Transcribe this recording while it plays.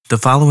The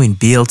following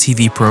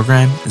BLTV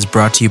program is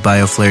brought to you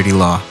by O'Flaherty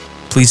Law.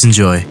 Please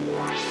enjoy.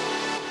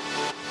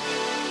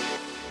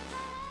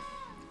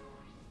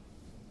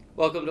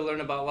 Welcome to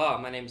Learn About Law.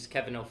 My name is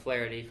Kevin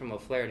O'Flaherty from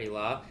O'Flaherty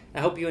Law.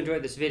 I hope you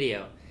enjoyed this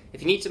video. If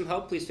you need some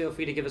help, please feel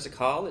free to give us a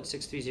call at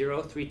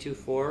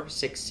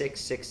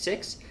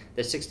 630-324-6666.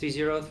 That's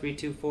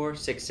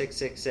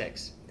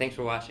 630-324-6666. Thanks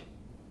for watching.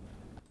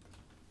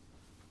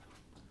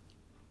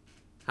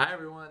 Hi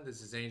everyone,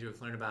 this is Andrew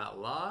with Learn About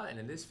Law, and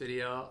in this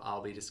video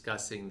I'll be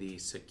discussing the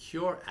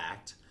Secure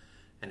Act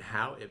and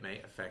how it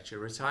may affect your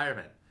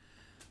retirement.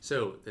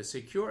 So, the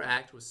Secure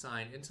Act was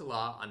signed into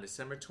law on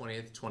December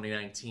 20th,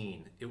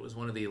 2019. It was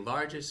one of the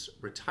largest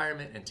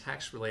retirement and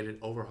tax-related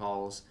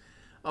overhauls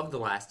of the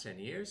last 10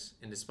 years,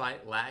 and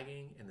despite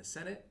lagging in the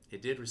Senate,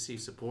 it did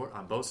receive support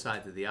on both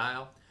sides of the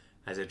aisle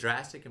as a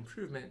drastic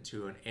improvement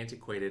to an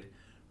antiquated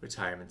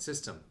retirement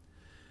system.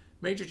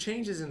 Major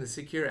changes in the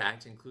Secure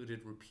Act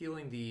included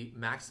repealing the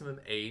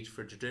maximum age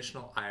for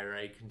traditional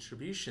IRA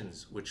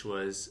contributions, which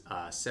was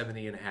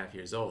 70 and a half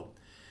years old,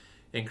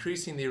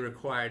 increasing the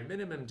required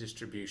minimum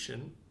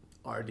distribution,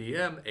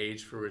 RDM,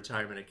 age for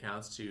retirement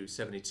accounts to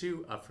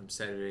 72, up from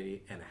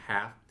 70 and a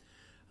half,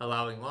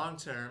 allowing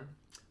long-term,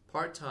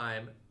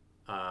 part-time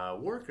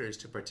workers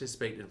to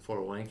participate in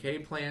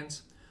 401k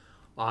plans,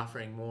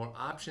 offering more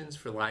options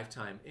for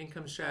lifetime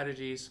income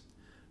strategies,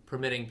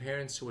 permitting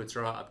parents to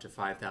withdraw up to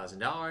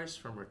 $5,000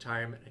 from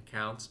retirement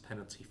accounts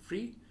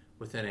penalty-free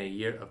within a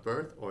year of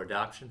birth or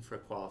adoption for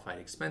qualified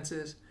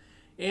expenses,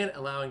 and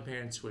allowing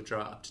parents to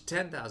withdraw up to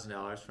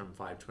 $10,000 from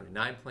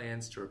 529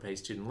 plans to repay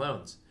student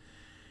loans.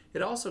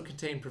 It also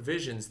contained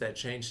provisions that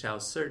changed how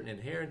certain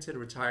inherited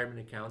retirement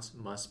accounts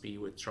must be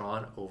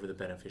withdrawn over the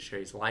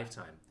beneficiary's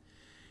lifetime.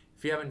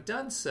 If you haven't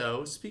done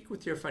so, speak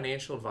with your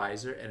financial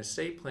advisor and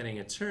estate planning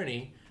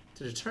attorney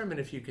to determine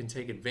if you can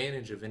take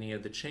advantage of any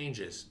of the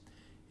changes.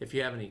 If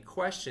you have any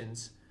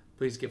questions,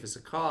 please give us a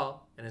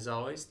call. And as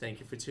always, thank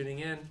you for tuning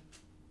in.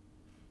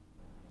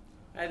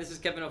 Hi, this is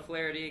Kevin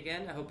O'Flaherty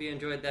again. I hope you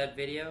enjoyed that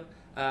video.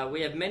 We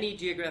have many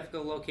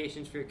geographical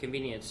locations for your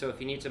convenience, so if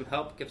you need some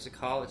help, give us a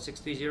call at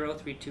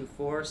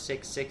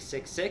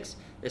 630-324-6666.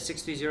 That's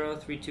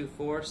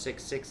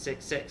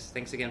 630-324-6666.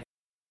 Thanks again.